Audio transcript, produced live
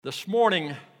This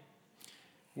morning,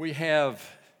 we have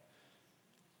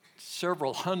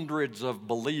several hundreds of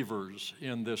believers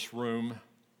in this room,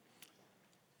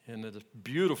 in this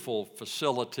beautiful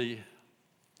facility.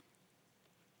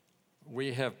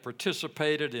 We have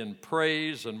participated in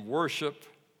praise and worship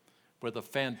with a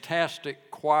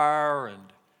fantastic choir and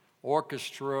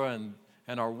orchestra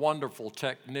and our wonderful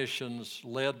technicians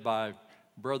led by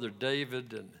Brother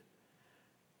David. And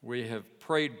we have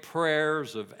prayed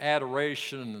prayers of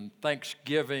adoration and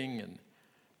thanksgiving and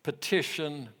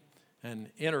petition and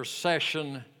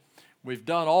intercession. We've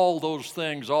done all those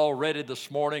things already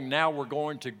this morning. Now we're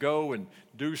going to go and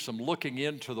do some looking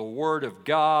into the Word of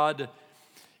God.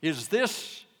 Is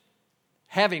this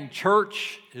having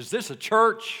church? Is this a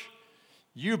church?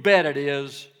 You bet it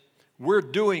is. We're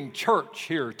doing church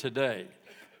here today.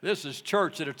 This is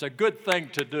church, and it's a good thing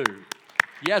to do.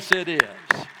 Yes, it is.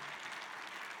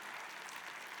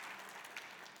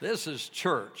 This is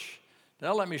church.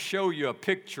 Now let me show you a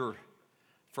picture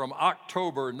from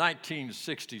October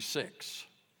 1966.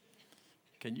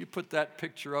 Can you put that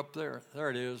picture up there? There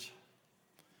it is.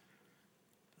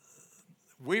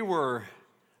 We were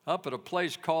up at a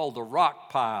place called the Rock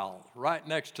Pile, right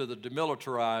next to the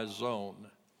demilitarized zone.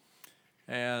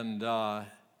 And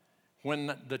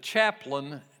when the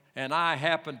chaplain and I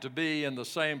happened to be in the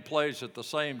same place at the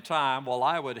same time, well,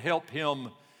 I would help him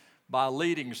by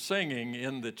leading singing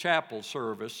in the chapel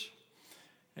service.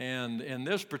 And in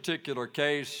this particular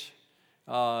case,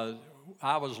 I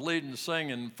was leading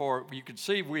singing for, you could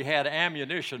see we had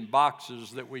ammunition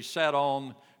boxes that we sat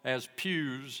on as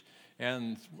pews,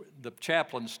 and the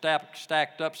chaplain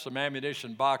stacked up some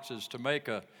ammunition boxes to make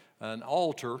an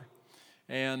altar.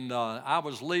 And I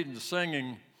was leading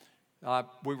singing.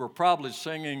 We were probably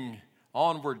singing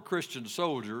Onward Christian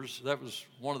Soldiers. That was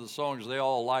one of the songs they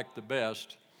all liked the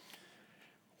best.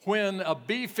 When a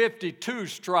B-52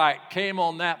 strike came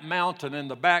on that mountain in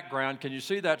the background, can you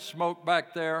see that smoke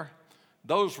back there?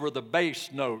 Those were the bass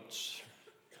notes.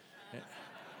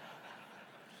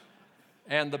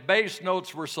 And the bass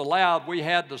notes were so loud, we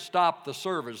had to stop the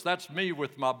service. That's me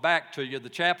with my back to you. The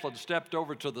chaplain stepped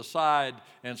over to the side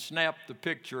and snapped the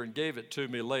picture and gave it to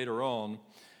me later on.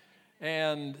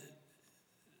 And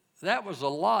that was a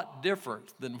lot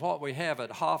different than what we have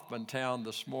at Hoffmantown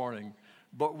this morning.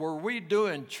 But were we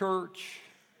doing church?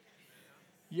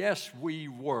 Yes, we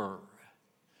were.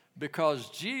 Because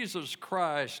Jesus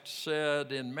Christ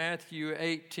said in Matthew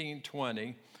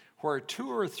 18:20, where two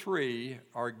or three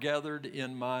are gathered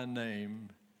in my name,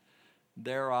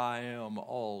 there I am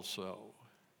also.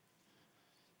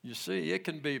 You see, it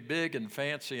can be big and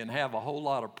fancy and have a whole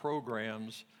lot of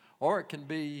programs, or it can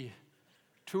be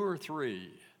two or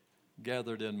three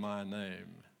gathered in my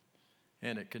name,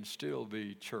 and it can still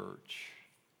be church.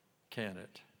 Can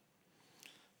it?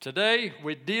 Today,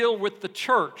 we deal with the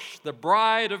church, the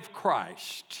bride of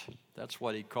Christ. That's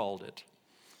what he called it.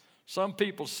 Some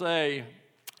people say,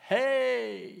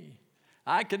 hey,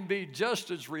 I can be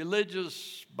just as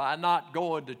religious by not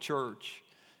going to church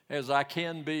as I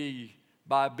can be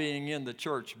by being in the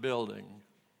church building.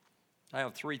 I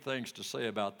have three things to say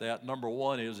about that. Number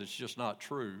one is it's just not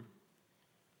true.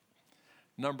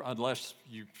 Unless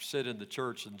you sit in the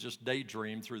church and just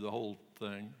daydream through the whole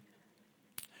thing.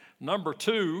 Number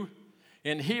two,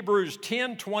 in Hebrews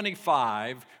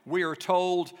 10:25, we are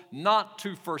told not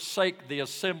to forsake the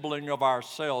assembling of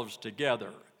ourselves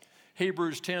together.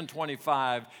 Hebrews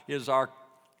 10:25 is our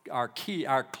key,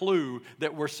 our clue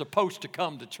that we're supposed to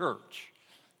come to church.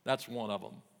 That's one of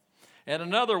them. And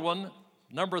another one,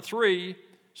 number three,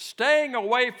 staying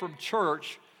away from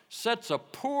church sets a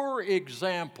poor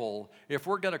example if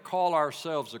we're going to call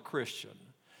ourselves a Christian.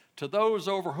 To those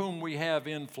over whom we have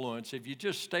influence, if you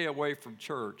just stay away from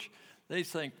church, they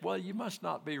think, well, you must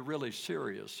not be really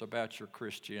serious about your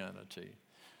Christianity.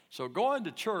 So going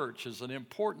to church is an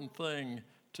important thing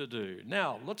to do.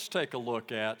 Now, let's take a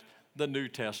look at the New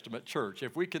Testament church,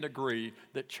 if we can agree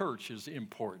that church is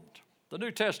important. The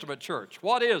New Testament church.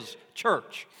 What is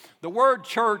church? The word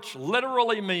church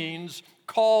literally means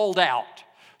called out.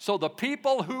 So the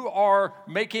people who are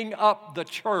making up the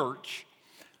church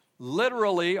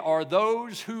literally are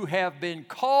those who have been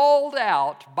called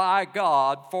out by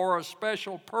God for a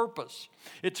special purpose.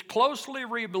 It's closely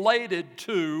related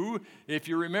to, if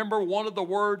you remember, one of the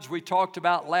words we talked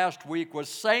about last week was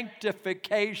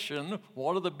sanctification,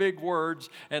 one of the big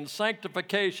words, and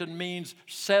sanctification means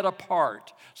set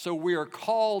apart. So we are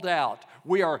called out.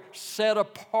 We are set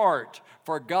apart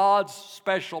for God's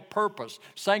special purpose.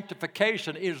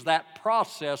 Sanctification is that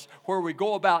process where we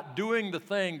go about doing the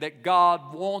thing that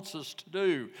God wants us to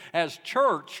do. As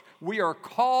church, we are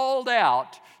called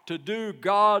out to do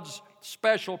God's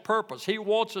special purpose He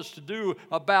wants us to do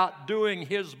about doing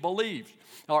His belief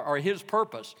or His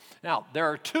purpose. Now, there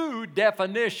are two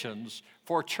definitions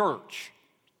for church.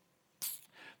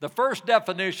 The first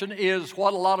definition is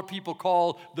what a lot of people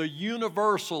call the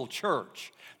universal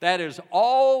church. That is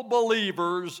all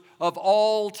believers of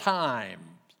all time.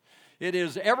 It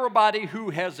is everybody who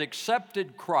has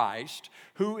accepted Christ,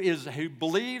 who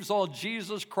believes on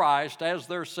Jesus Christ as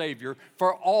their Savior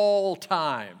for all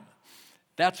time.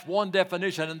 That's one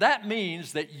definition. And that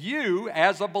means that you,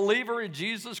 as a believer in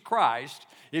Jesus Christ,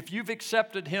 if you've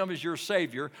accepted Him as your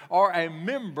Savior, are a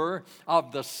member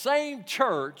of the same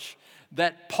church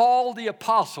that Paul the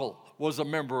Apostle was a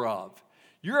member of.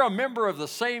 You're a member of the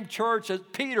same church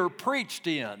that Peter preached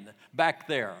in back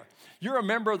there. You're a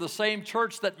member of the same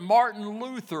church that Martin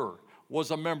Luther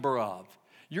was a member of.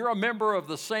 You're a member of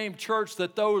the same church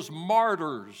that those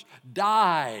martyrs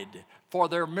died for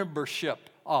their membership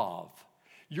of.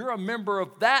 You're a member of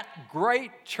that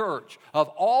great church of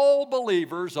all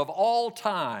believers of all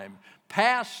time,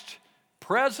 past,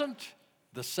 present,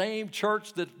 the same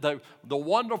church that the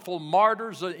wonderful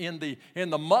martyrs in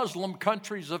the Muslim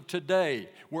countries of today.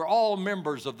 We're all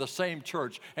members of the same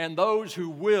church, and those who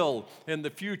will in the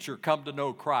future come to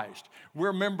know Christ.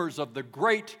 We're members of the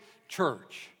great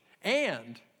church.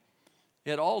 And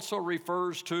it also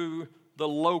refers to the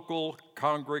local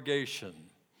congregation,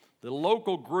 the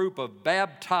local group of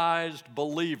baptized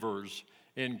believers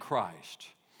in Christ.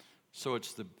 So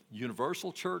it's the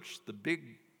universal church, the big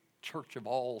church of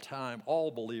all time,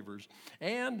 all believers.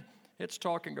 And it's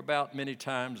talking about many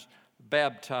times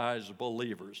baptized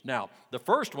believers. Now, the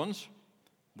first ones,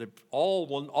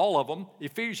 all of them,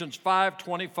 Ephesians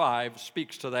 5:25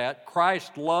 speaks to that.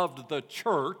 Christ loved the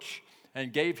church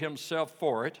and gave Himself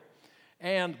for it.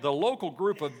 And the local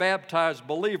group of baptized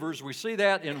believers, we see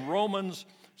that in Romans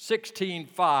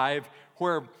 16:5,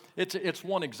 where it's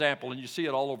one example, and you see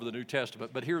it all over the New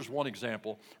Testament, but here's one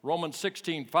example. Romans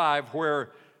 16:5,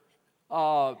 where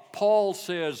Paul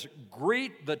says,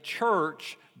 greet the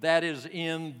church that is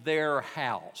in their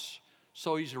house.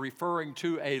 So he's referring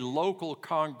to a local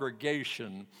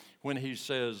congregation when he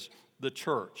says the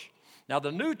church. Now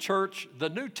the New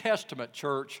Testament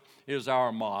church is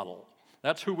our model.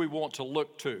 That's who we want to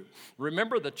look to.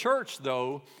 Remember, the church,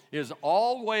 though, is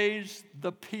always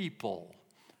the people,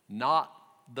 not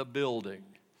the building.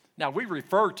 Now, we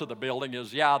refer to the building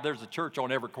as, there's a church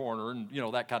on every corner and,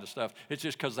 that kind of stuff. It's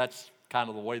just because that's kind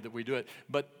of the way that we do it.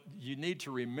 But you need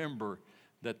to remember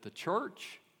that the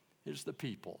church is the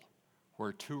people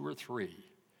where 2 or 3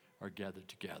 are gathered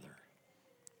together.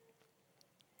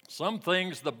 Some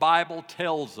things the Bible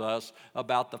tells us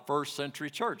about the first century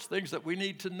church, things that we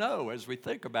need to know as we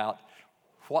think about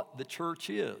what the church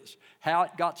is, how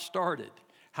it got started,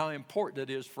 how important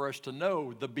it is for us to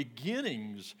know the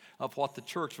beginnings of what the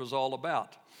church was all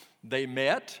about. They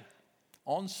met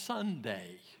on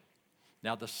Sunday.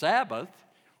 Now, the Sabbath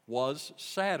was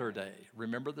Saturday.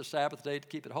 Remember the Sabbath day to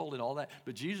keep it holy and all that.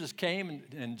 But Jesus came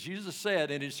and Jesus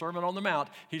said in His Sermon on the Mount,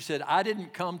 He said, I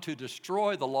didn't come to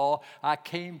destroy the law, I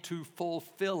came to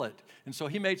fulfill it. And so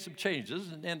He made some changes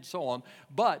and so on.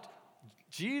 But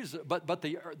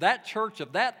that church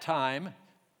of that time,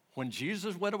 when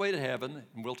Jesus went away to heaven,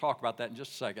 and we'll talk about that in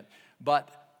just a second, but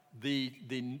the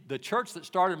church that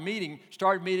started meeting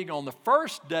on the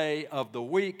first day of the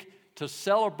week to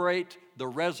celebrate the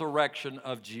resurrection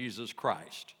of Jesus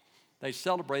Christ. They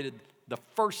celebrated the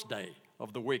first day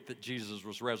of the week that Jesus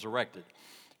was resurrected.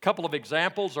 A couple of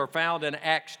examples are found in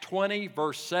Acts 20,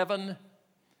 verse 7,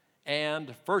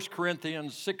 and 1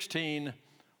 Corinthians 16,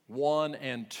 1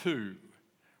 and 2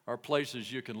 are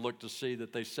places you can look to see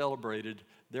that they celebrated.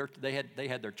 They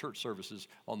had their church services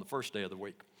on the first day of the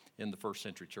week in the first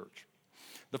century church.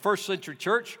 The first century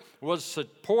church was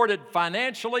supported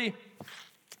financially,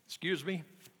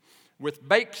 with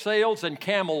bake sales and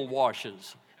camel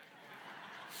washes.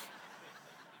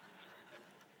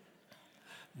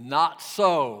 Not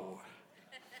so.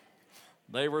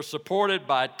 They were supported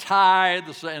by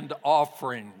tithes and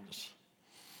offerings.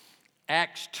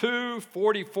 Acts 2,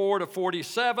 44 to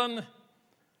 47,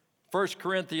 1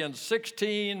 Corinthians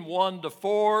 16, 1 to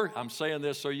 4. I'm saying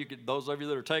this so those of you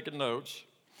that are taking notes.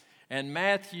 And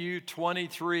Matthew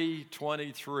 23,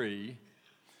 23.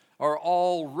 Are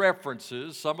all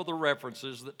references, some of the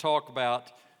references that talk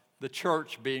about the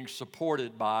church being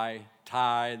supported by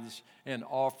tithes and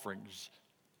offerings.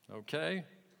 Okay?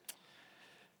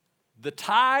 The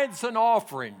tithes and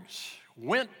offerings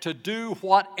went to do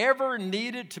whatever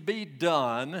needed to be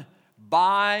done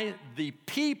by the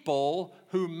people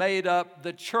who made up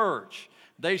the church.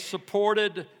 They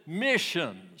supported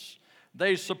missions.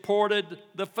 They supported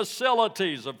the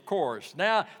facilities, of course.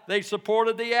 Now, they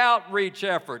supported the outreach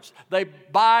efforts. They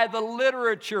buy the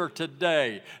literature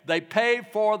today. They pay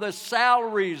for the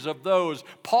salaries of those.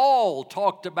 Paul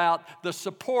talked about the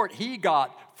support he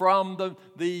got from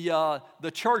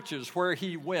the churches where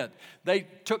he went. They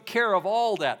took care of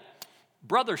all that.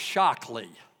 Brother Shockley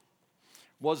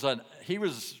he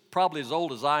was probably as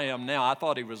old as I am now. I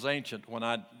thought he was ancient when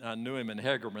I knew him in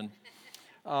Hegerman.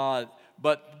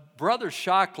 But Brother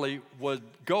Shockley would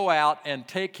go out and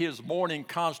take his morning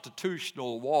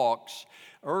constitutional walks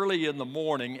early in the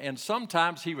morning, and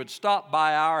sometimes he would stop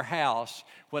by our house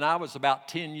when I was about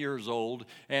 10 years old,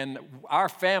 and our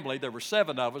family, there were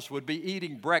 7 of us, would be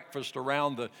eating breakfast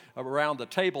around the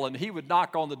table, and he would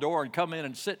knock on the door and come in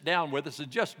and sit down with us and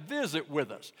just visit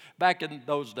with us. Back in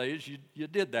those days, you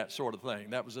did that sort of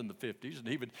thing. That was in the 50s, and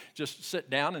he would just sit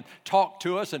down and talk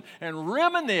to us and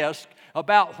reminisce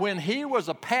about when he was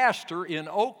a pastor in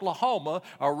Oklahoma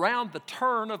around the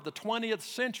turn of the 20th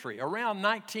century, around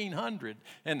 1900.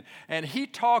 And he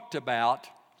talked about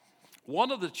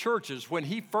one of the churches when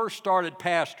he first started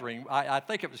pastoring, I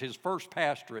think it was his first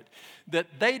pastorate, that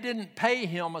they didn't pay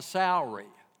him a salary.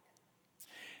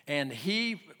 And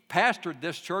he pastored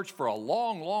this church for a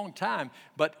long, long time.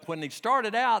 But when he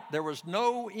started out, there was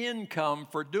no income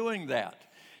for doing that.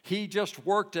 He just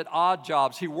worked at odd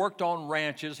jobs. He worked on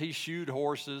ranches. He shoed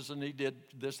horses, and he did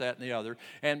this, that, and the other.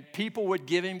 And people would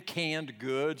give him canned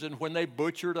goods. And when they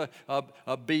butchered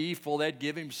a beef, well, they'd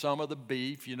give him some of the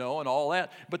beef, and all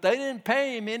that. But they didn't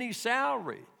pay him any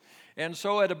salary. And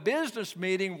so at a business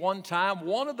meeting one time,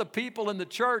 one of the people in the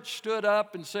church stood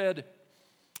up and said,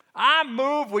 "I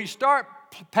move we start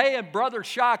paying Brother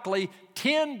Shockley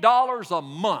 $10 a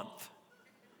month."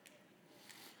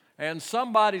 And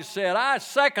somebody said, "I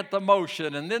second the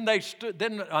motion." And then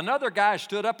then another guy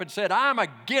stood up and said, "I'm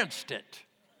against it."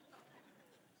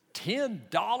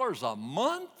 $10 a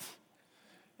month?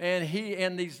 And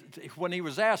when he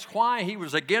was asked why he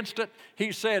was against it,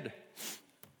 he said,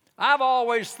 "I've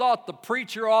always thought the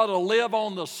preacher ought to live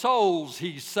on the souls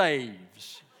he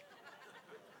saves."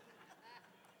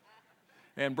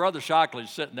 And Brother Shockley's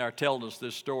sitting there telling us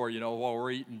this story, while we're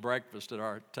eating breakfast at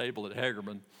our table at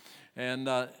Hegerman.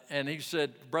 And he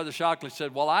said, Brother Shockley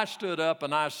said, "Well, I stood up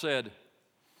and I said,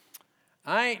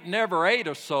 I ain't never ate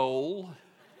a soul,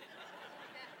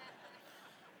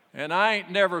 and I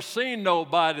ain't never seen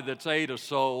nobody that's ate a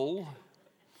soul,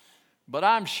 but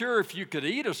I'm sure if you could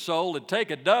eat a soul, it'd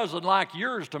take a dozen like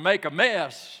yours to make a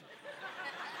mess."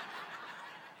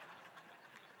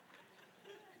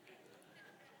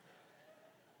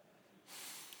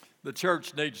 The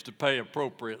church needs to pay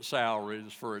appropriate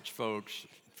salaries for its folks,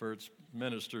 for its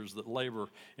ministers that labor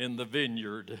in the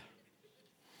vineyard.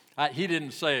 He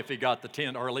didn't say if he got the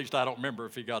 10, or at least I don't remember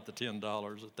if he got the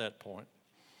 $10 at that point.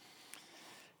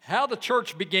 How the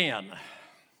church began.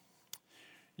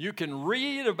 You can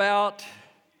read about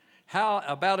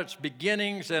its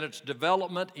beginnings and its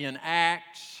development in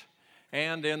Acts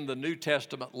and in the New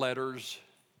Testament letters.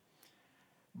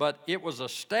 But it was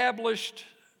established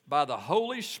by the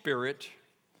Holy Spirit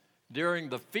during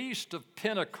the Feast of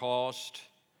Pentecost,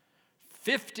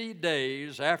 50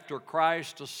 days after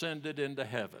Christ ascended into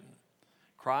heaven.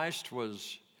 Christ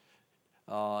was,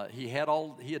 he had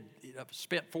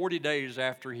spent 40 days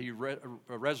after he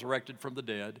resurrected from the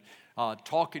dead,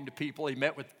 talking to people. He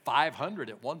met with 500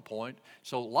 at one point,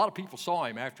 so a lot of people saw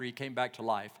him after he came back to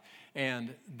life.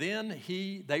 And then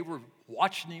they were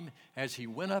watching him as he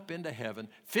went up into heaven.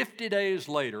 50 days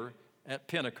later, at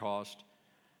Pentecost,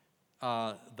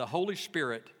 the Holy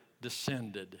Spirit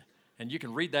descended. And you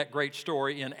can read that great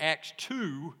story in Acts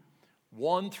 2,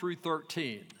 1 through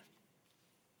 13.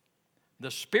 The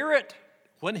Spirit,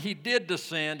 when he did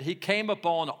descend, he came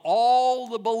upon all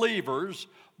the believers,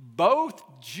 both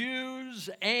Jews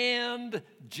and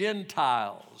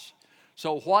Gentiles.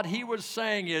 So what he was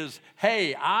saying is,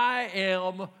 hey, I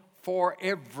am for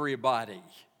everybody.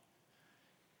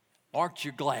 Aren't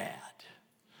you glad?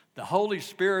 The Holy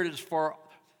Spirit is for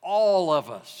all of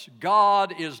us.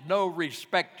 God is no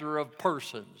respecter of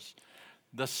persons.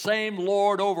 The same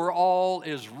Lord over all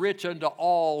is rich unto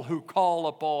all who call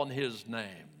upon his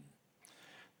name.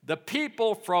 The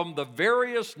people from the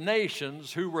various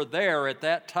nations who were there at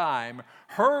that time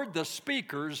heard the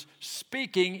speakers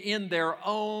speaking in their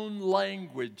own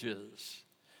languages.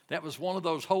 That was one of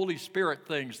those Holy Spirit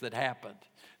things that happened.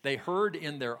 They heard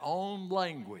in their own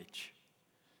language.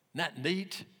 Isn't that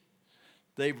neat?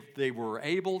 They were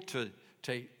able to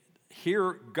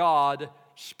hear God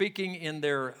speaking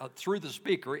through the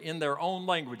speaker in their own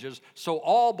languages. So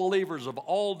all believers of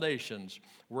all nations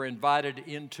were invited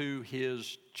into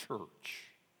his church.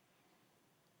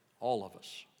 all of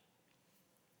us.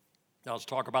 Now let's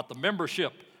talk about the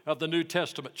membership of the New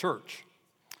Testament church.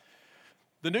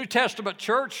 The New Testament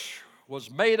church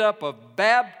was made up of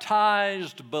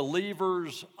baptized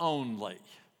believers only.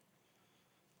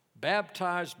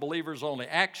 Baptized believers only.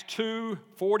 Acts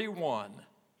 2:41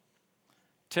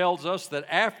 tells us that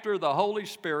after the Holy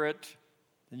Spirit,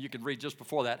 and you can read just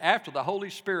before that, after the Holy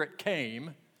Spirit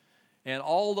came and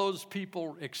all those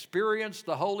people experienced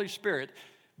the Holy Spirit,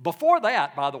 before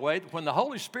that, by the way, when the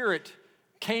Holy Spirit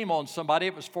came on somebody,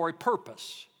 it was for a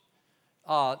purpose.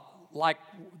 Like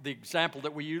the example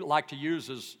that we like to use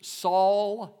is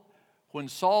Saul. When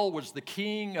Saul was the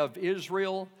king of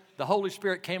Israel, the Holy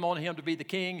Spirit came on him to be the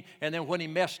king, and then when he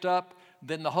messed up,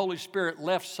 then the Holy Spirit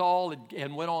left Saul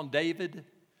and went on David,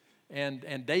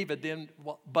 and David then,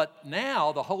 but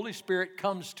now the Holy Spirit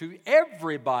comes to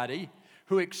everybody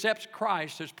who accepts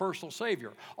Christ as personal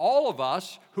Savior. All of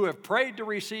us who have prayed to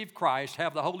receive Christ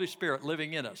have the Holy Spirit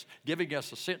living in us, giving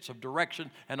us a sense of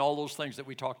direction and all those things that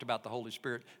we talked about the Holy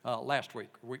Spirit last week,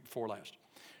 week before last.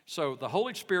 So the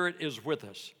Holy Spirit is with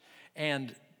us.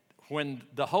 And when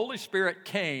the Holy Spirit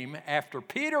came, after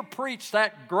Peter preached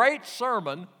that great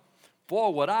sermon,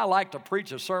 boy, would I like to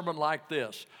preach a sermon like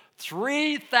this.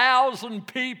 3,000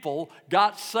 people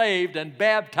got saved and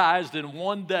baptized in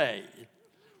one day.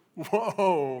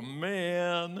 Whoa,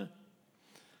 man.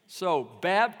 So,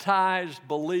 baptized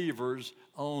believers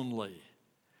only.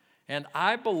 And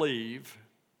I believe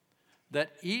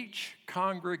that each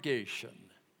congregation,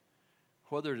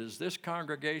 whether it is this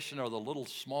congregation or the little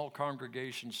small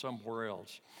congregation somewhere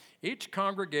else, each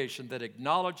congregation that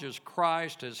acknowledges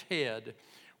Christ as head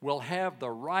will have the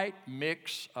right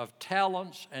mix of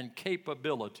talents and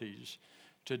capabilities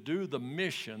to do the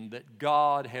mission that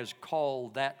God has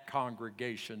called that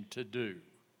congregation to do.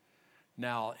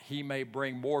 Now, He may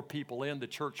bring more people in, the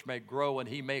church may grow, and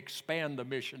He may expand the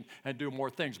mission and do more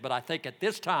things. But I think at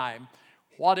this time,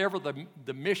 whatever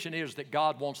the mission is that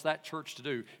God wants that church to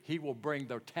do, He will bring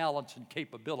their talents and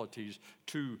capabilities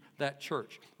to that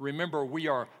church. Remember, we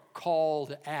are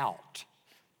called out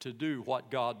to do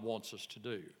what God wants us to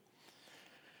do.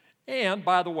 And,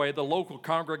 by the way, the local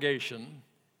congregation,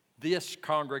 this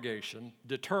congregation,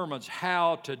 determines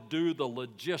how to do the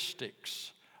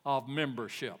logistics of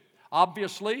membership.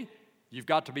 Obviously, you've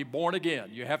got to be born again.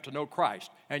 You have to know Christ,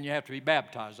 and you have to be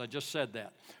baptized. I just said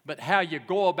that. But how you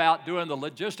go about doing the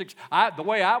logistics, the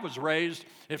way I was raised,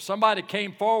 if somebody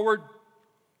came forward,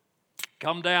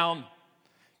 come down.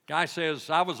 Guy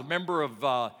says, I was a member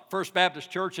of First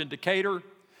Baptist Church in Decatur.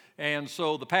 And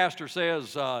so the pastor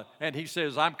says, and he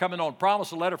says, I'm coming on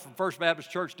promise, a letter from First Baptist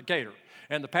Church, Decatur.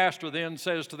 And the pastor then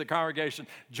says to the congregation,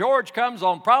 George comes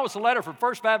on promise, a letter from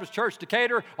First Baptist Church,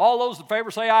 Decatur. All those in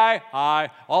favor say aye. Aye.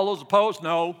 All those opposed,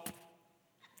 no.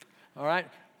 All right.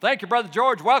 Thank you, Brother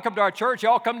George. Welcome to our church.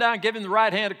 Y'all come down and give him the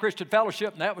right hand of Christian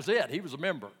fellowship. And that was it. He was a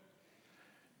member.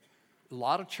 A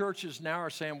lot of churches now are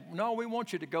saying, no, we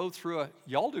want you to go through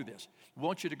y'all do this. We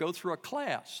want you to go through a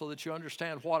class so that you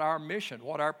understand what our mission,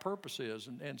 what our purpose is,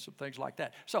 and some things like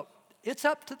that. So it's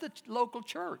up to the local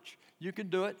church. You can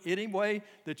do it any way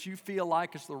that you feel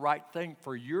like is the right thing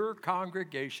for your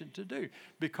congregation to do,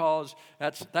 because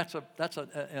that's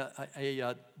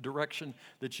a direction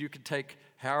that you can take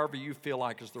however you feel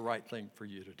like is the right thing for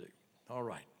you to do. All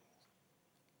right.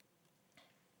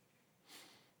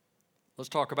 Let's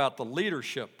talk about the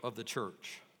leadership of the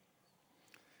church.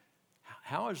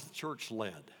 How is the church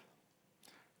led?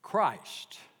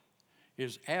 Christ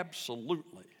is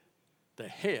absolutely the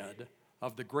head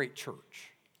of the great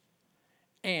church.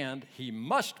 And He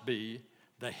must be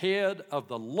the head of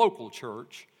the local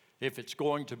church if it's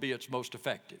going to be its most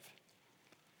effective.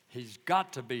 He's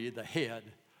got to be the head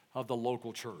of the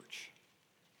local church.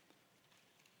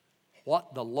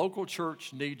 What the local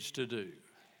church needs to do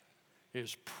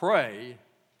is pray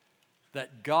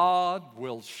that God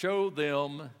will show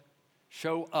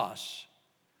us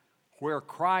where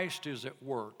Christ is at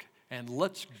work, and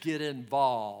let's get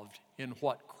involved in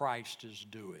what Christ is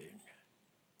doing.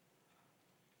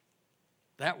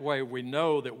 That way we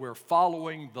know that we're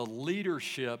following the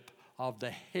leadership of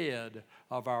the head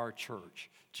of our church.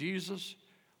 Jesus,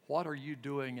 what are you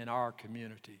doing in our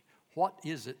community? What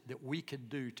is it that we can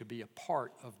do to be a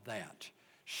part of that?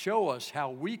 Show us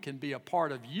how we can be a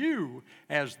part of you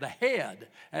as the head,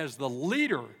 as the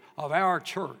leader of our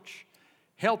church.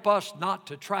 Help us not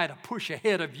to try to push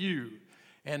ahead of you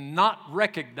and not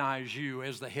recognize you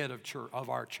as the head of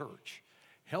our church.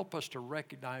 Help us to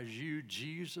recognize you,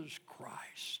 Jesus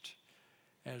Christ,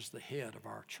 as the head of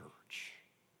our church.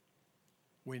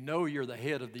 We know you're the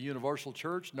head of the universal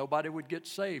church. Nobody would get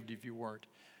saved if you weren't.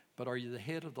 But are you the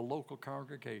head of the local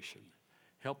congregation?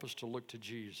 Help us to look to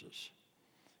Jesus.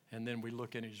 And then we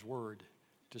look in His Word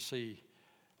to see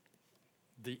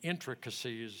the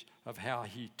intricacies of how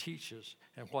He teaches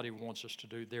and what He wants us to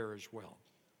do there as well.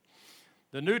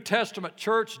 The New Testament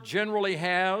church generally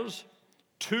has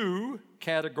two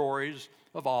categories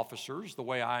of officers, the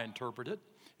way I interpret it.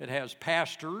 It has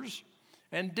pastors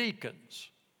and deacons.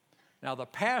 Now, the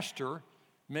pastor,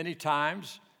 many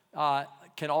times,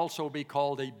 can also be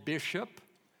called a bishop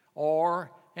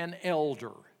or an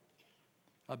elder.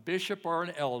 A bishop or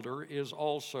an elder is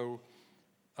also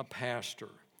a pastor.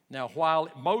 Now, while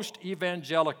most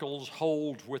evangelicals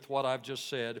hold with what I've just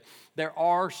said, there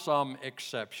are some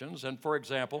exceptions. And for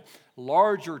example,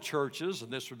 larger churches,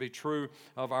 and this would be true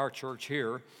of our church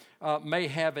here, may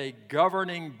have a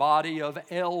governing body of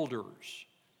elders.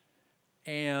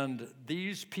 And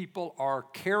these people are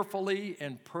carefully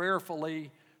and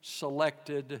prayerfully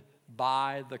selected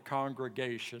by the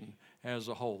congregation as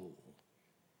a whole.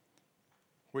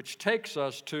 Which takes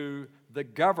us to the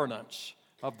governance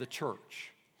of the church.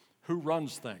 Who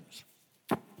runs things?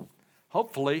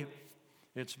 Hopefully,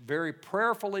 it's very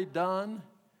prayerfully done,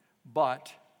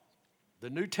 but the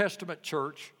New Testament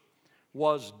church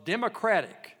was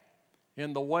democratic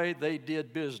in the way they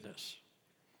did business.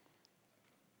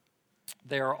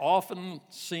 They are often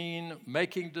seen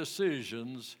making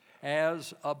decisions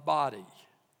as a body.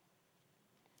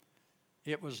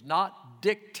 It was not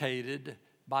dictated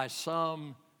by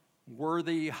some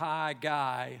worthy high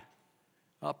guy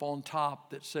up on top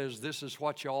that says this is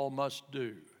what you all must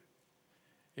do.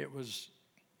 It was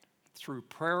through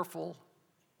prayerful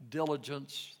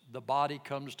diligence the body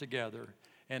comes together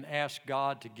and asks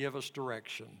God to give us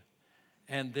direction,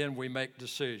 and then we make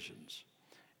decisions.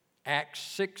 Acts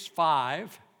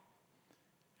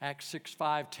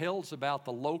 6:5 tells about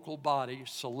the local body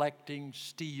selecting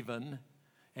Stephen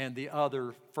and the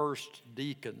other first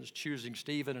deacons, choosing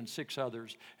Stephen and 6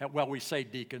 others. Well, we say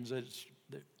deacons, it's,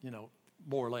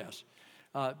 more or less.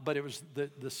 But it was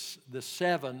the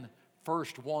 7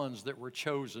 first ones that were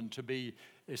chosen to be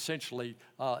essentially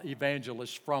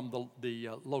evangelists from the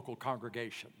local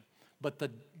congregation. But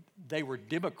they were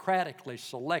democratically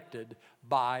selected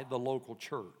by the local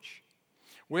church.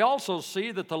 We also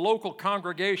see that the local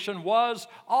congregation was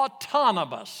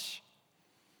autonomous.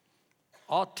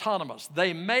 Autonomous.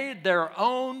 They made their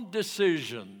own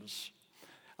decisions.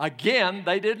 Again,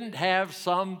 they didn't have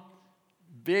some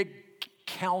big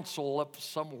council up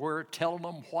somewhere telling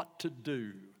them what to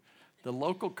do. The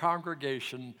local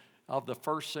congregation of the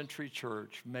first century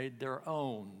church made their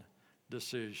own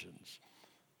decisions.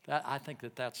 I think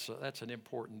that's an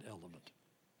important element.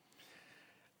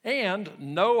 And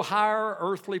no higher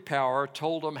earthly power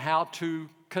told them how to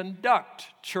conduct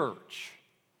church.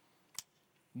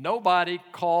 Nobody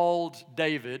called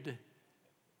David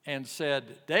and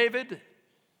said, David,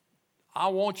 I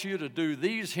want you to do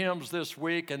these hymns this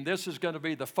week, and this is going to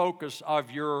be the focus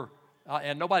of your,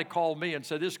 and nobody called me and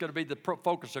said, this is going to be the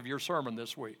focus of your sermon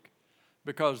this week,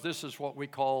 because this is what we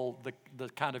call the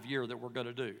kind of year that we're going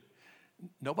to do.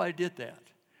 Nobody did that.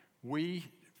 We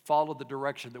followed the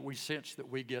direction that we sense that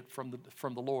we get from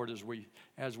the Lord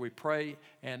as we pray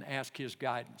and ask His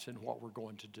guidance in what we're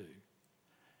going to do.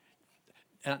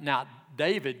 Now,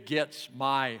 David gets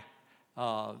my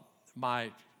sermon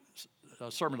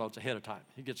notes ahead of time.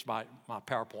 He gets my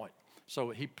PowerPoint.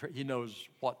 So he knows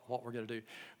what we're going to do.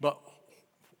 But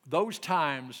those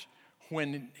times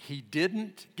when he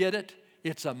didn't get it,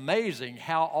 it's amazing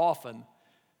how often,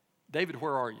 David,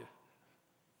 where are you?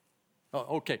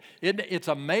 Oh, okay. It's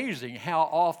amazing how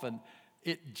often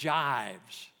it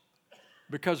jives.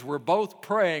 Because we're both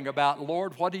praying about,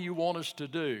 Lord, what do you want us to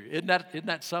do? Isn't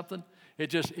that something?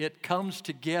 It comes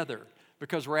together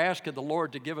because we're asking the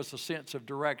Lord to give us a sense of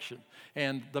direction.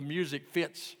 And the music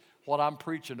fits what I'm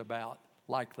preaching about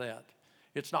like that.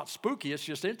 It's not spooky, it's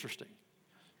just interesting.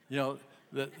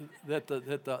 That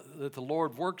the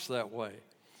Lord works that way.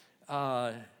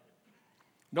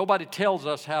 Nobody tells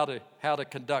us how to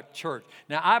conduct church.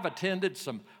 Now, I've attended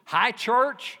some high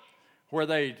church where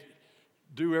they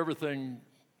do everything,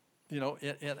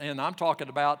 and I'm talking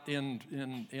about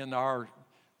in our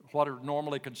what are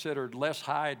normally considered less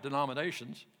high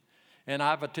denominations, and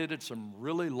I've attended some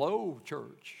really low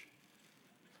church.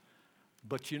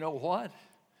 But you know what?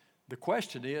 The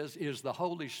question is the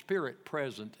Holy Spirit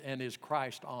present and is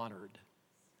Christ honored?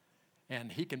 And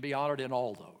He can be honored in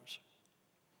all those.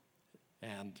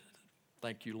 And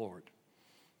thank you, Lord.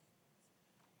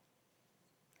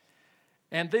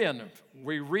 And then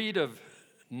we read of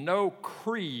no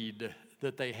creed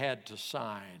that they had to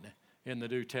sign in the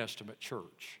New Testament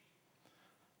church.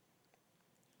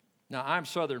 Now, I'm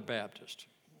Southern Baptist.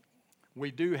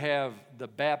 we do have the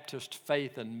Baptist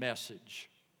faith and message.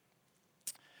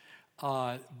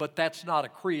 But that's not a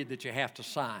creed that you have to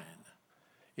sign.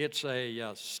 It's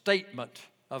a statement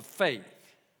of faith.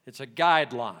 It's a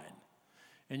guideline.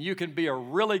 And you can be a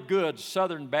really good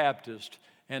Southern Baptist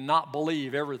and not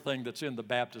believe everything that's in the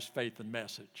Baptist faith and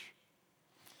message.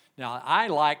 Now, I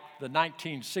like the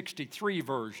 1963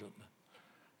 version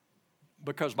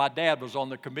because my dad was on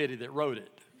the committee that wrote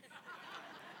it.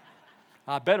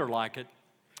 I better like it.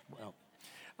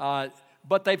 Well,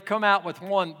 but they've come out with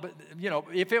one. But, you know,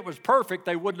 if it was perfect,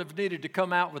 they wouldn't have needed to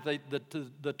come out with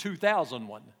the 2000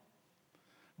 one.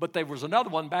 But there was another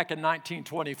one back in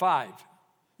 1925.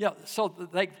 Yeah, so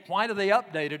why do they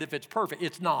update it if it's perfect?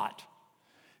 It's not.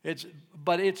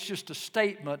 But it's just a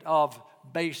statement of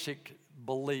basic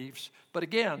beliefs. But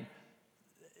again,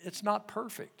 it's not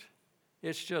perfect.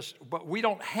 It's just, but we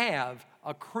don't have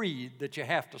a creed that you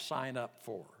have to sign up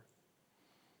for.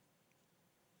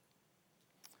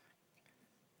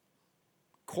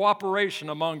 Cooperation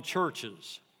among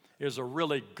churches is a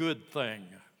really good thing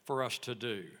for us to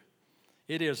do.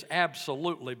 It is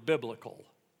absolutely biblical.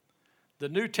 The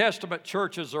New Testament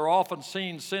churches are often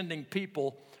seen sending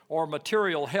people or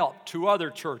material help to other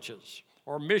churches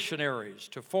or missionaries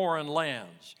to foreign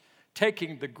lands,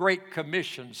 taking the Great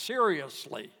Commission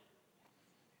seriously.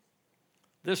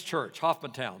 This church,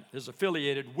 Hoffmantown, is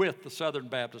affiliated with the Southern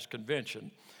Baptist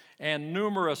Convention and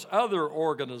numerous other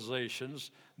organizations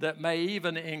that may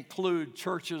even include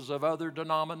churches of other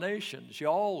denominations. You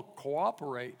all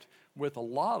cooperate with a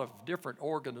lot of different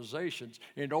organizations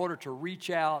in order to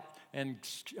reach out and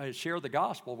share the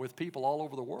gospel with people all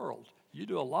over the world. You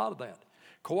do a lot of that.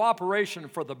 Cooperation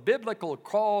for the biblical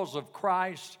cause of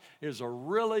Christ is a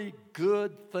really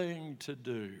good thing to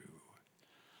do.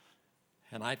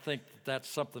 And I think that's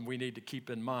something we need to keep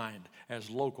in mind as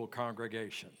local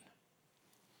congregation.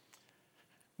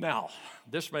 Now,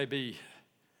 this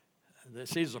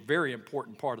is a very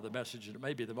important part of the message, and it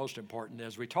may be the most important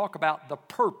as we talk about the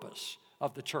purpose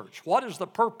of the church. What is the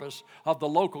purpose of the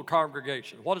local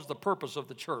congregation? What is the purpose of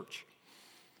the church?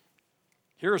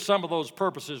 Here are some of those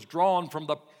purposes drawn from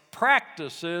the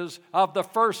practices of the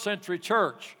first century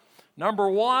church. Number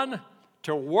one,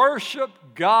 to worship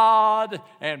God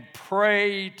and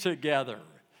pray together.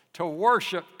 To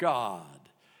worship God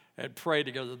and pray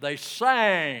together. They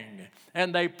sang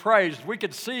and they praised. We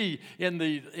could see in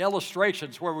the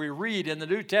illustrations where we read in the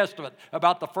New Testament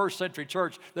about the first century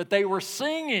church that they were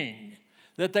singing,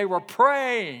 that they were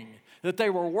praying, that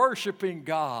they were worshiping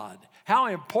God. How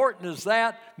important is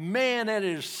that? Man, it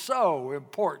is so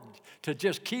important to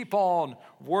just keep on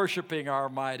worshiping our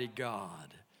mighty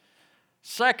God.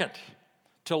 Second,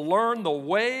 to learn the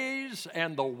ways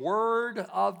and the word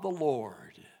of the Lord.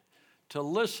 To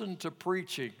listen to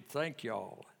preaching. Thank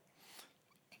y'all.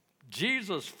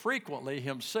 Jesus frequently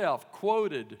himself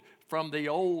quoted from the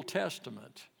Old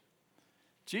Testament.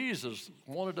 Jesus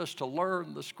wanted us to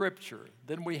learn the Scripture.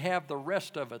 Then we have the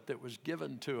rest of it that was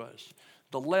given to us.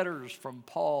 The letters from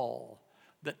Paul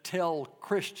that tell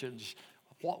Christians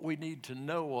what we need to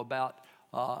know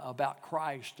about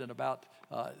Christ and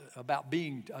about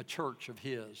being a church of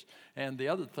His, and the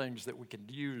other things that we can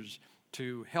use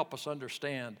to help us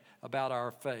understand about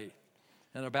our faith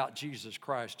and about Jesus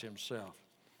Christ Himself.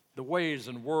 The ways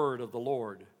and word of the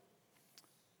Lord.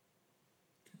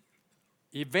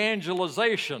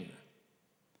 Evangelization.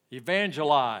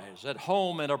 Evangelize at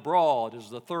home and abroad is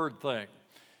the third thing.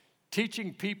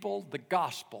 Teaching people the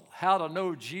gospel, how to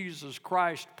know Jesus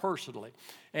Christ personally.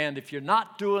 And if you're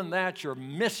not doing that, you're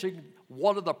missing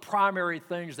one of the primary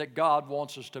things that God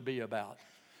wants us to be about.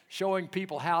 Showing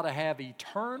people how to have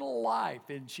eternal life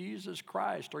in Jesus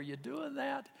Christ. Are you doing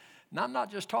that? And I'm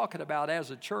not just talking about as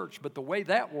a church, but the way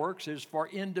that works is for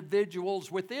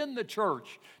individuals within the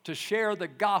church to share the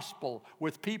gospel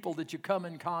with people that you come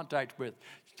in contact with.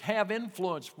 Have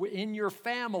influence in your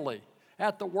family,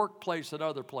 at the workplace and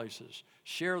other places.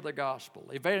 Share the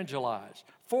gospel. Evangelize.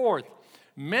 Fourth,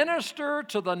 minister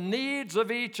to the needs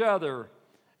of each other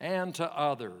and to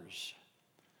others.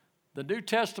 The New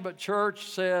Testament church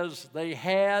says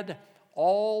the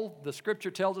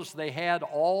Scripture tells us they had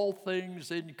all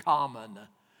things in common.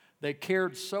 They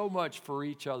cared so much for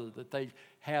each other that they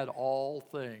had all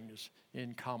things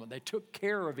in common. They took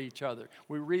care of each other.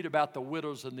 We read about the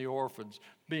widows and the orphans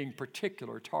being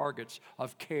particular targets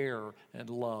of care and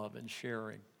love and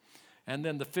sharing. And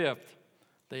then the fifth,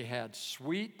 they had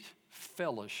sweet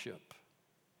fellowship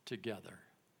together.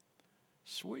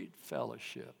 Sweet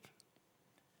fellowship.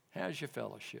 How's your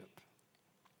fellowship?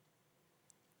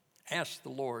 Ask the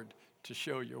Lord to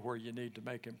show you where you need to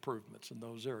make improvements in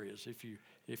those areas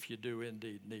if you do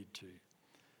indeed need to.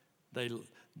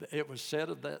 It was said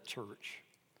of that church,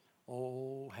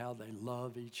 oh, how they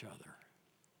love each other.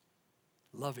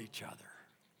 Love each other.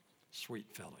 Sweet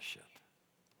fellowship.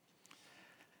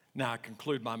 Now I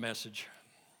conclude my message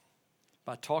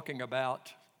by talking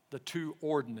about the two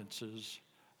ordinances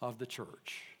of the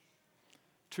church.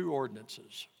 Two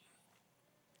ordinances.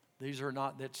 These are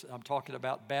not, I'm talking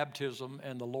about baptism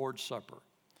and the Lord's Supper.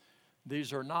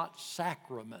 These are not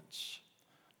sacraments.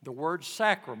 The word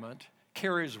sacrament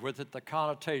carries with it the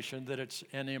connotation that it's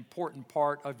an important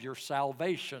part of your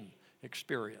salvation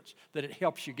experience, that it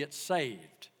helps you get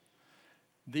saved.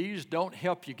 These don't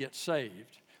help you get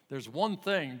saved. There's one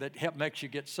thing that makes you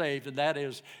get saved, and that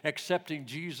is accepting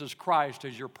Jesus Christ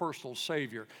as your personal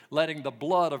Savior, letting the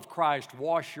blood of Christ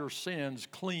wash your sins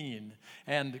clean,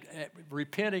 and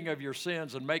repenting of your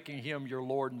sins and making Him your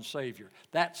Lord and Savior.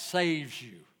 That saves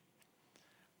you.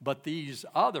 But these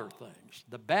other things,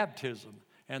 the baptism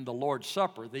and the Lord's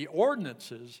Supper, the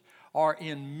ordinances are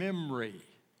in memory,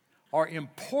 are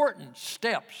important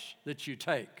steps that you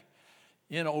take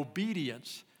in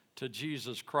obedience to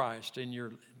Jesus Christ in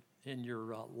your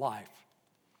life.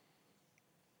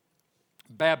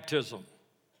 Baptism.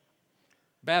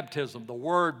 Baptism. The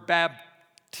word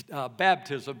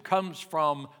baptism comes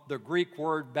from the Greek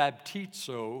word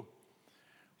baptizo,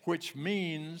 which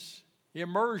means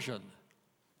immersion.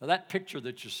 Now that picture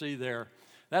that you see there,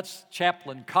 that's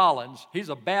Chaplain Collins. He's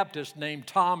a Baptist named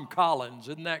Tom Collins.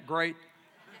 Isn't that great?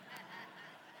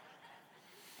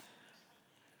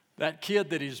 That kid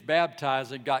that he's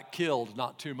baptizing got killed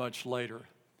not too much later.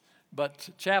 But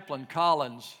Chaplain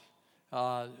Collins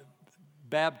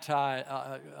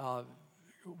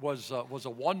was a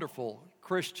wonderful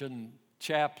Christian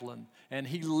chaplain, and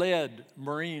he led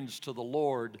Marines to the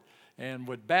Lord and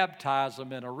would baptize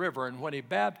them in a river. And when he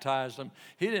baptized them,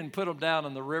 he didn't put them down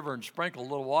in the river and sprinkle a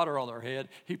little water on their head.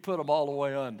 He put them all the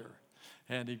way under.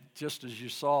 And he, just as you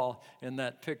saw in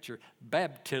that picture,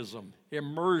 baptism,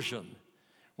 immersion.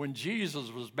 When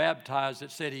Jesus was baptized, it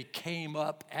said he came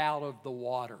up out of the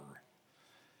water.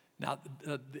 Now,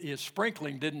 his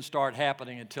sprinkling didn't start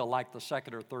happening until like the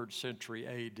 2nd or 3rd century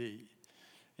A.D.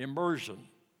 Immersion.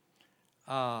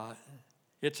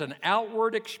 It's an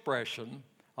outward expression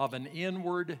of an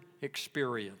inward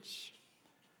experience.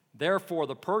 Therefore,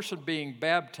 the person being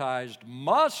baptized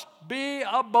must be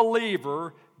a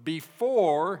believer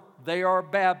before they are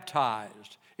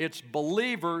baptized. It's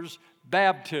believers'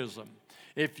 baptism.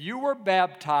 If you were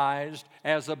baptized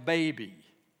as a baby,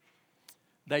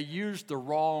 they used the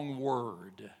wrong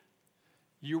word.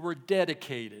 You were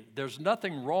dedicated. There's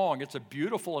nothing wrong. It's a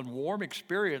beautiful and warm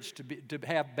experience to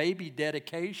have baby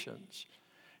dedications.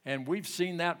 And we've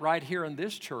seen that right here in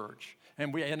this church,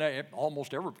 and in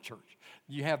almost every church.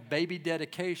 You have baby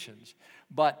dedications.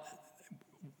 But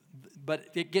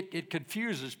it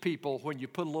confuses people when you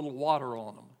put a little water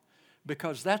on them,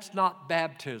 because that's not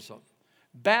baptism.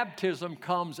 Baptism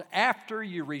comes after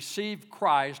you receive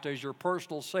Christ as your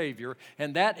personal Savior,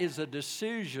 and that is a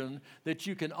decision that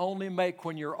you can only make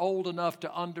when you're old enough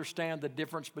to understand the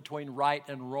difference between right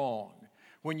and wrong.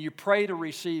 When you pray to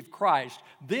receive Christ,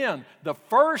 then the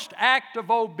first act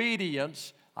of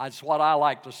obedience, that's what I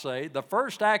like to say, the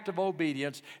first act of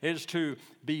obedience is to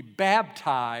be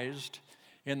baptized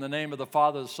in the name of the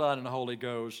Father, the Son, and the Holy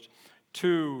Ghost,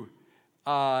 to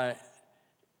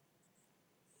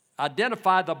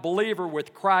identify the believer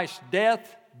with Christ's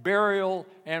death, burial,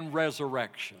 and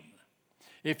resurrection.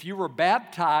 If you were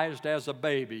baptized as a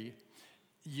baby,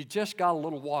 you just got a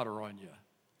little water on you.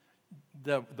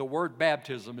 The word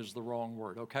baptism is the wrong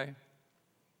word, okay?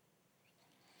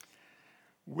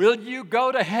 Will you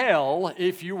go to hell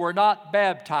if you were not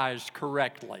baptized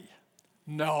correctly?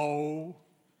 No.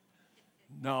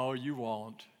 No, you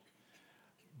won't.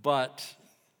 But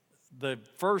the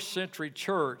first century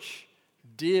church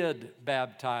did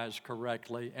baptize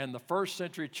correctly, and the first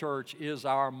century church is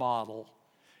our model.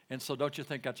 And so don't you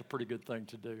think that's a pretty good thing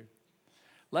to do?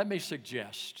 Let me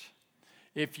suggest,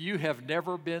 if you have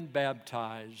never been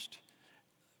baptized,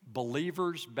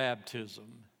 believer's baptism,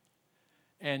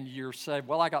 and you're saying,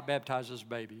 well, I got baptized as a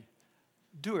baby,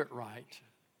 do it right,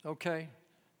 okay?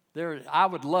 I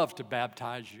would love to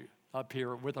baptize you up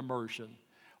here with immersion,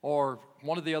 or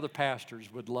one of the other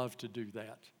pastors would love to do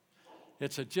that.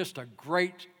 It's just a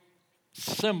great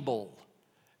symbol.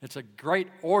 It's a great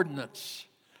ordinance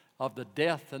of the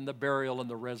death and the burial and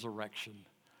the resurrection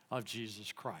of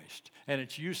Jesus Christ. And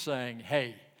it's you saying,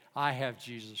 hey, I have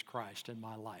Jesus Christ in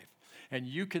my life. And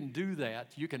you can do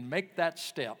that. You can make that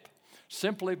step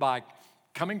simply by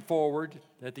coming forward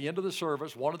at the end of the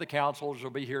service. One of the counselors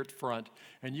will be here at the front,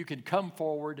 and you can come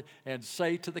forward and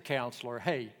say to the counselor,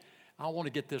 hey, I want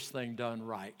to get this thing done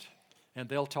right. and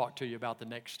they'll talk to you about the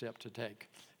next step to take,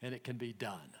 and it can be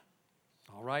done.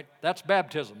 All right? That's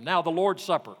baptism. Now the Lord's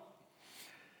Supper.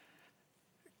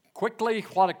 Quickly,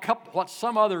 what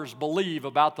some others believe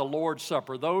about the Lord's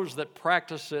Supper, those that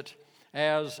practice it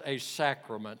as a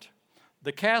sacrament.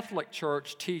 The Catholic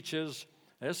Church teaches,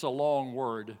 it's a long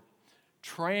word,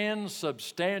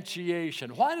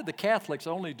 transubstantiation. Why do the Catholics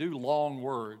only do long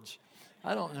words?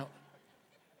 I don't know.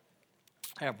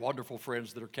 I have wonderful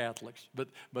friends that are Catholics, but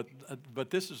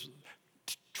this is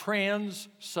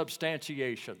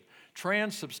transubstantiation.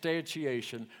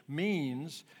 Transubstantiation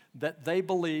means that they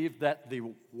believe that the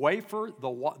wafer,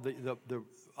 the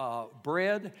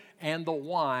bread, and the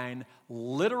wine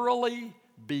literally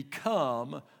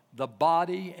become the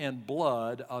body and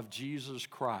blood of Jesus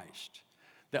Christ.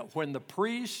 That when the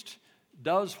priest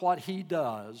does what he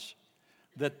does,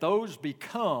 that those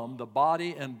become the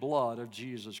body and blood of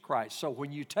Jesus Christ. So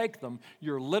when you take them,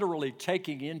 you're literally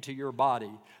taking into your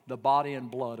body the body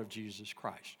and blood of Jesus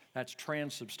Christ. That's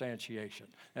transubstantiation.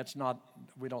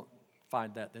 We don't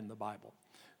find that in the Bible.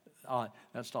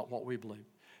 That's not what we believe.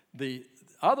 The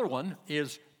other one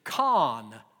is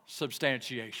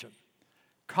consubstantiation.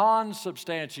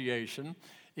 Consubstantiation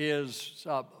is,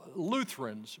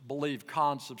 Lutherans believe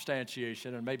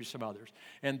consubstantiation, and maybe some others.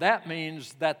 And that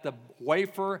means that the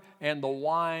wafer and the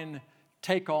wine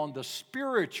take on the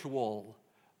spiritual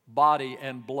body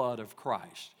and blood of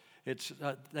Christ. It's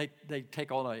they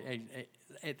take on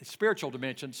a spiritual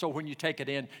dimension, so when you take it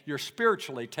in, you're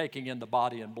spiritually taking in the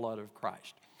body and blood of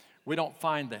Christ. We don't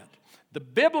find that. The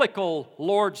biblical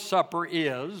Lord's Supper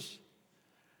is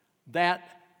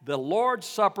that the Lord's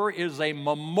Supper is a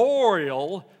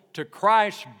memorial to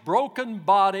Christ's broken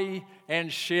body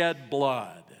and shed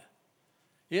blood.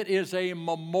 It is a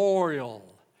memorial.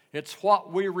 It's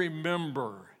what we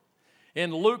remember.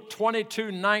 In Luke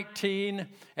 22:19,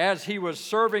 as he was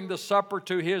serving the supper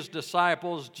to his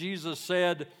disciples, Jesus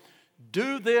said,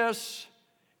 "Do this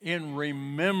in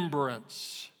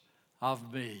remembrance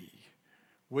of me."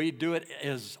 We do it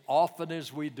as often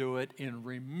as we do it in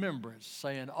remembrance,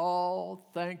 saying, "Oh,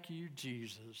 thank you,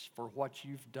 Jesus, for what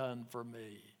you've done for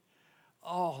me.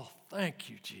 Oh, thank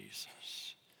you,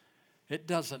 Jesus." It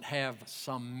doesn't have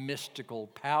some mystical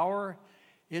power.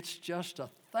 It's just a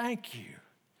thank you.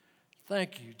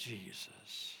 Thank you,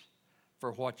 Jesus,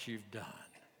 for what you've done.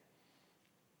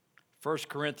 1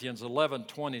 Corinthians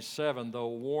 11:27, though,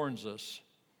 warns us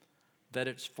that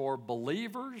it's for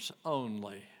believers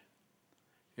only.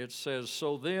 It says,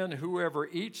 "So then whoever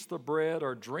eats the bread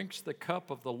or drinks the cup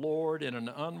of the Lord in an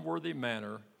unworthy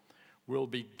manner will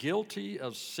be guilty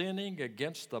of sinning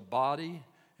against the body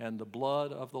and the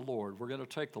blood of the Lord." We're going to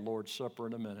take the Lord's Supper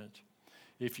in a minute.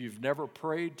 If you've never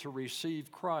prayed to receive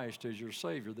Christ as your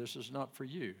Savior, this is not for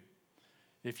you.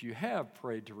 If you have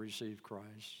prayed to receive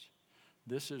Christ,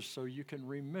 this is so you can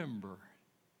remember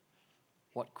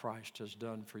what Christ has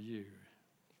done for you.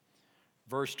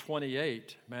 Verse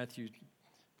 28,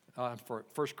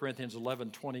 1 Corinthians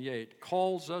 11:28,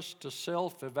 calls us to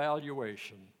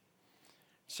self-evaluation.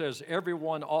 It says,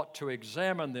 "Everyone ought to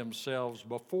examine themselves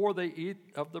before they eat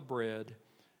of the bread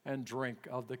and drink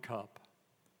of the cup."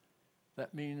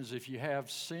 That means if you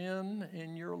have sin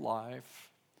in your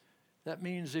life, that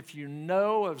means if you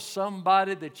know of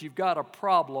somebody that you've got a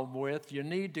problem with, you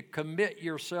need to commit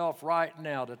yourself right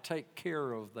now to take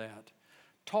care of that.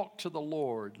 Talk to the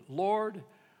Lord. "Lord,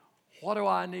 what do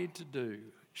I need to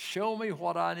do? Show me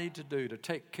what I need to do to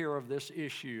take care of this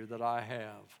issue that I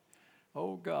have.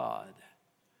 Oh God,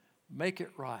 make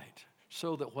it right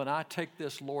so that when I take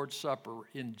this Lord's Supper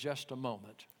in just a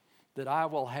moment, that I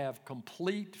will have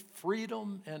complete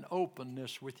freedom and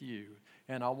openness with you,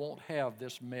 and I won't have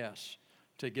this mess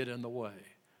to get in the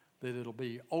way, that it'll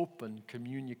be open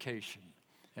communication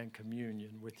and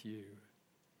communion with you."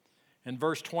 And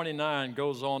verse 29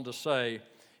 goes on to say,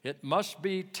 "It must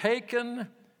be taken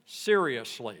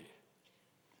seriously,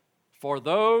 for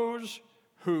those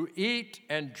who eat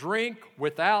and drink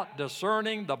without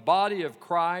discerning the body of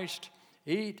Christ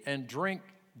eat and drink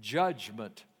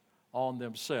judgment on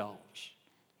themselves."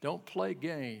 Don't play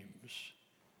games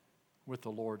with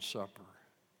the Lord's Supper.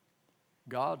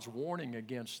 God's warning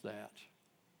against that.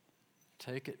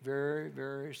 Take it very,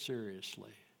 very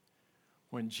seriously.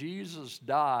 When Jesus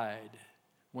died,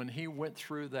 when he went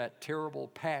through that terrible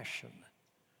passion,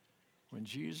 when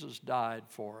Jesus died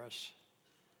for us,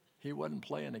 he wasn't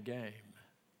playing a game.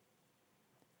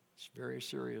 It's very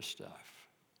serious stuff.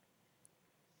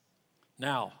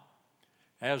 Now,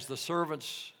 as the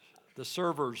servers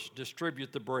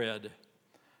distribute the bread,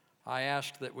 I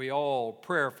ask that we all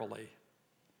prayerfully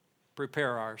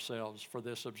prepare ourselves for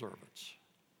this observance.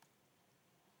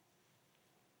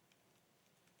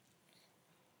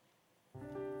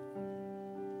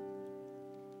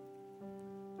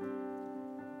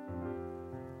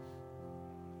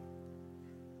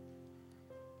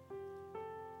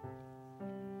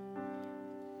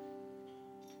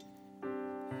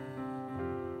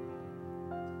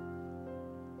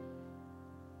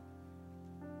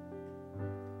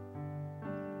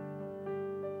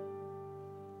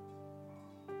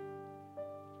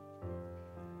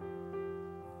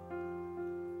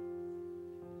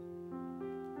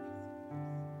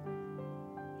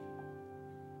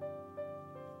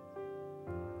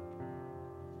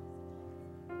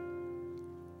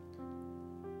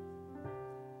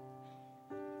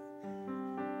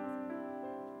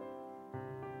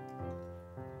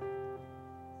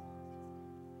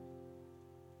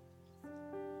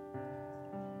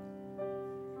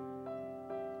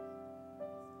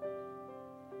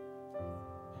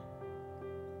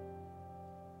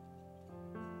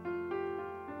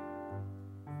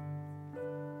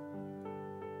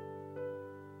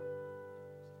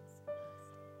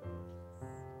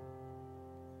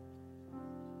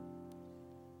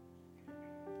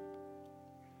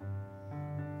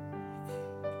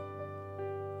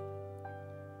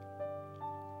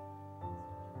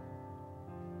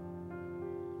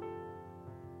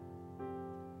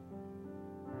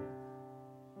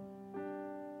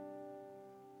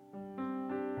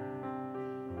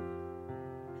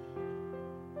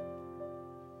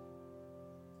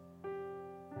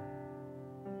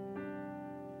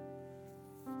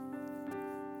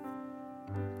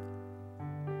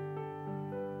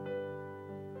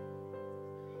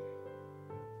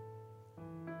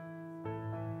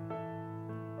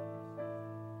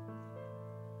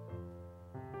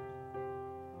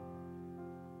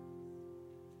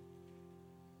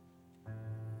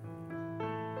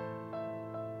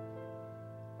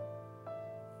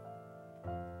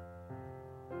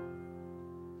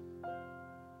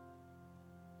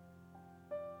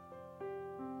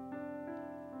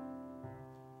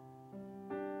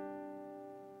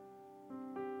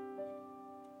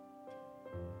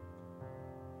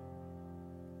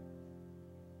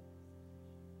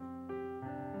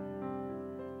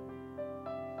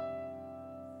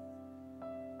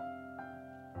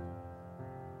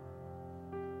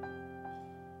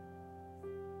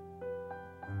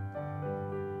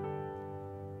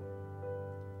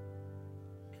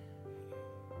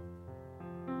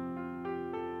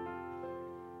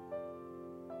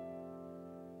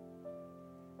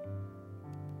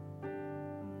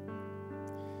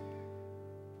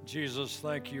 Jesus,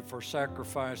 thank you for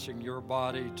sacrificing your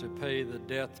body to pay the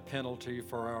death penalty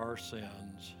for our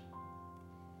sins.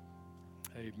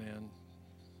 Amen.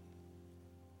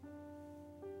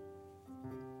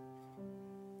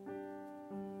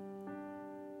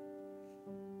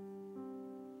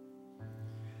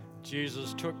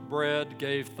 Jesus took bread,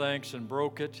 gave thanks, and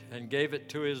broke it, and gave it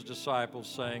to his disciples,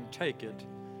 saying, "Take it,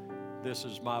 this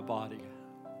is my body."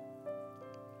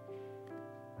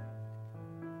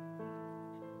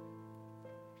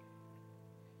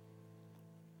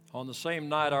 On the same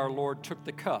night, our Lord took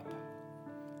the cup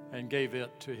and gave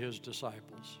it to his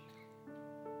disciples.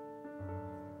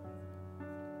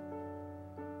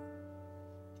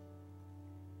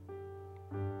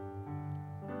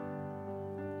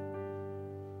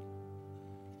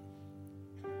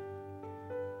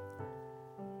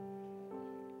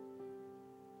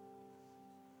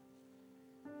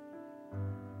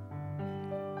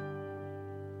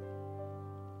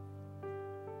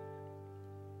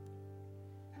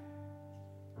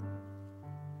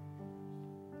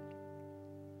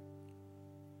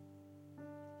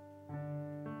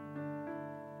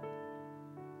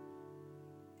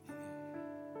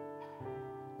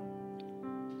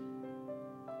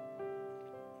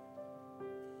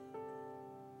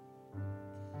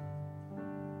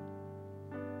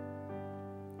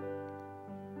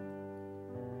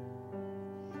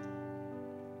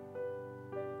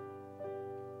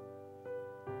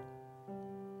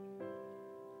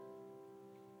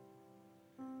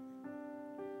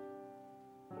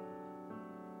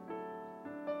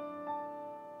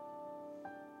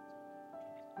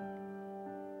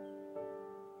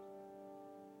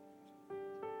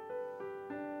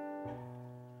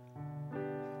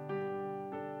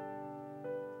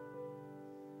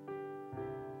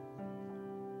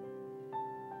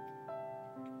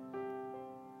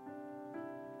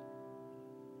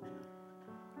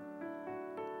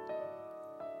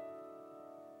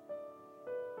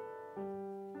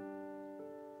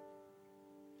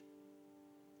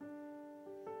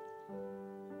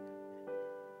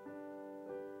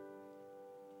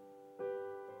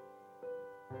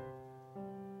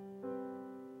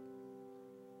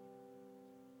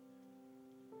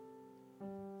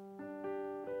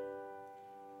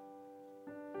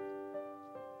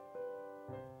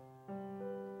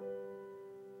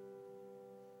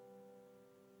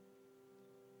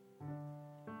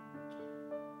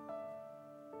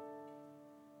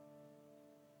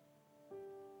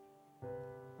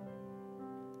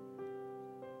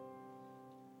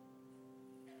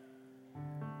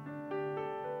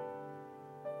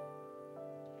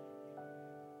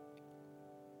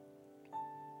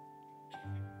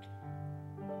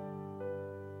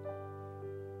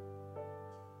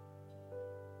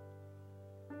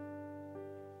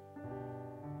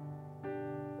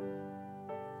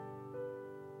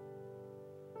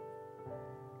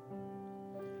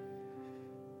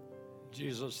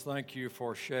 Jesus, thank you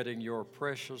for shedding your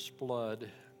precious blood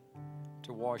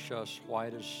to wash us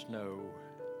white as snow.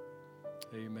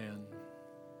 Amen.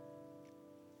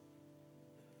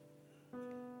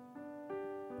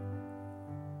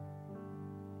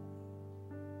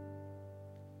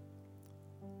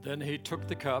 Then he took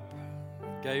the cup,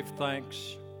 gave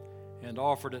thanks, and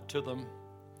offered it to them,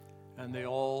 and they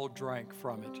all drank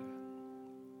from it.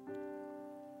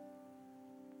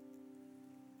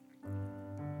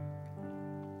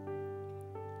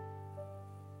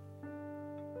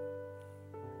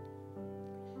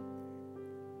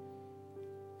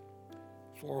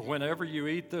 For whenever you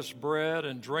eat this bread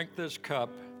and drink this cup,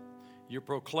 you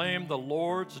proclaim the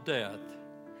Lord's death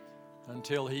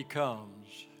until he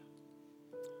comes.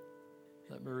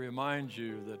 Let me remind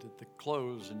you that at the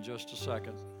close in just a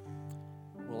second,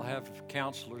 we'll have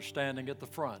counselors standing at the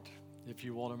front if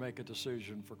you want to make a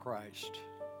decision for Christ.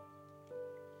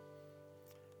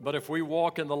 But if we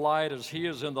walk in the light as he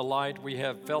is in the light, we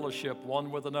have fellowship one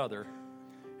with another,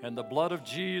 and the blood of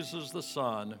Jesus the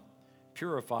Son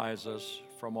purifies us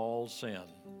from all sin.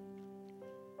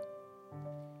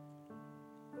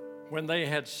 When they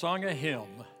had sung a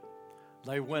hymn,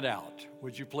 they went out.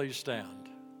 Would you please stand?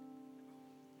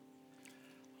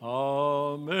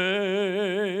 Amazing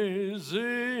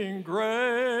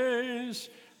grace,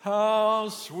 how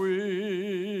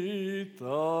sweet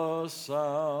the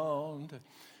sound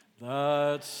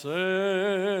that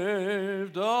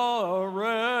saved a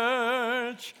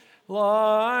wretch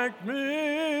like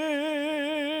me.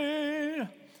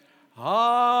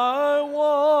 I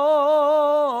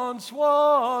once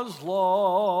was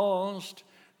lost,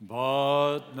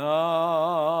 but now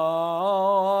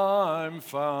I'm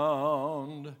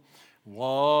found,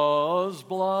 was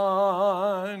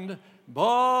blind blind,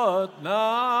 but now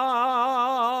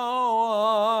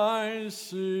I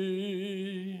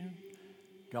see.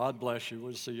 God bless you.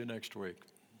 We'll see you next week.